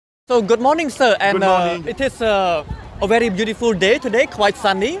So good morning, sir. And Good morning. it is a very beautiful day today, quite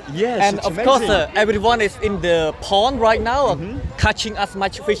sunny. Yes, and it's of course, amazing. everyone is in the pond right now, catching as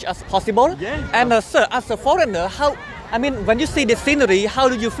much fish as possible. Yeah. And sir, as a foreigner, when you see the scenery, how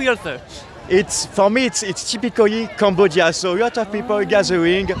do you feel, sir? For me, it's typically Cambodia. So a lot of people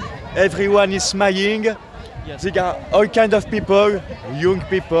gathering, everyone is smiling. Yes. There are all kind of people, young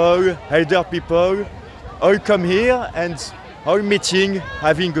people, elder people, all come here and all meeting,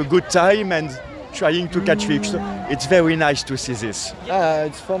 having a good time and trying to catch fish. So it's very nice to see this.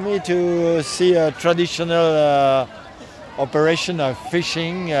 It's for me to see a traditional operation of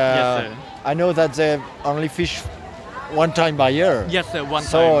fishing. Yes, sir. I know that they only fish one time by year. Yes, sir, one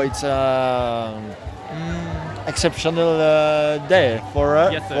So time. it's exceptional day for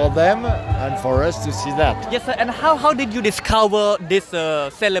Yes, sir. for them and for us to see that. Yes, sir. And how did you discover this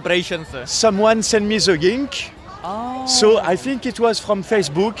celebration, sir? Someone sent me the link. Oh. So I think it was from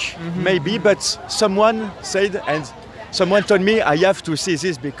Facebook, maybe, but someone said, and someone told me I have to see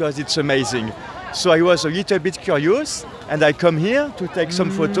this because it's amazing. So I was a little bit curious, and I come here to take some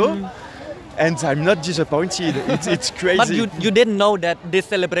photo, and I'm not disappointed. It's crazy. But you didn't know that this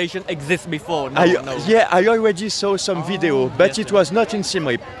celebration exists before? No, no. Yeah, I already saw some video, but yes, it sir. was not in SIEM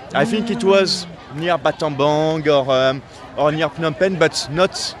REAP. I think it was near Battambang or near Phnom Penh, but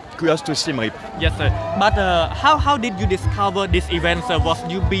not close to SIEM REAP. Yes, sir. But how did you discover this event, sir? Was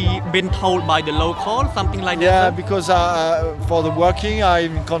you been told by the local, something like Yeah, that, sir? because for the working,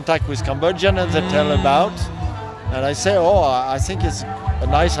 I'm in contact with Cambodian and they tell about, and I say, I think it's a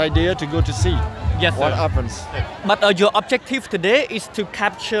nice idea to go to see Yes, what sir. happens. But your objective today is to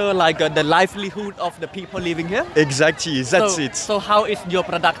capture the livelihood of the people living here? Exactly, that's it. So how is your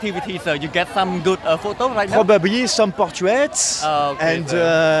productivity, sir? You get some good photo right now? Probably some portraits Okay,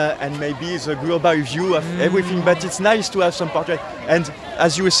 and maybe the global view of everything, but it's nice to have some portraits. And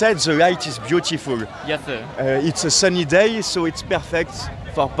as you said, the light is beautiful. Yes, sir. It's a sunny day, so it's perfect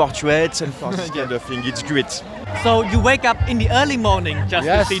for portraits and for this kind of thing. It's great. So you wake up in the early morning just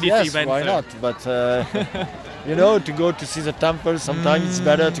to see this event, why sir? not? But to go to see the temple, sometimes it's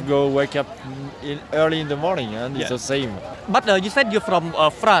better to go wake up early in the morning, and it's Yeah. the same. But you said you're from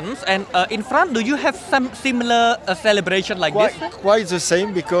France, and in France, do you have some similar celebration like this? Quite the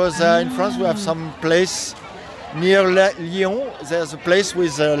same, because in France we have some place near Lyon. There's a place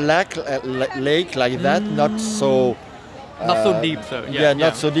with a lake like that, not so Not so deep, sir.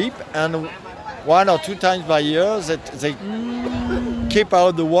 not so deep, and 1 or 2 times by year that they keep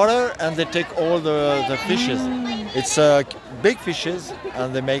out the water and they take all the fishes. It's big fishes,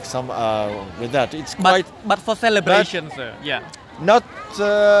 and they make some with that. It's quite But for celebrations, sir. Yeah. not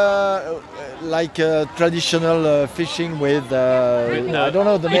like traditional fishing with I don't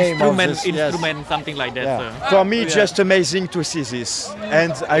know the name of this. Yes. Instrument, something like that, Yeah. sir. For me, just amazing to see this,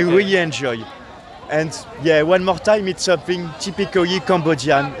 and I really enjoy. And yeah, one more time, it's something typically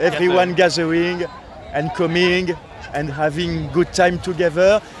Cambodian. Everyone gathering and coming and having good time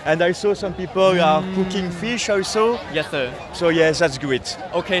together. And I saw some people are cooking fish also. Yes, sir. So yes, that's great.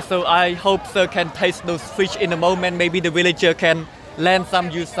 Okay, so I hope sir can taste those fish in a moment. Maybe the villager can lend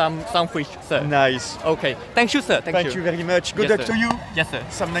some fish, sir. Nice. Okay. Thank you, sir. Thank you very much. Good Yes, luck sir. to you. Yes, sir.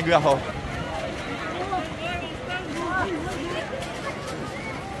 Samnaglaho.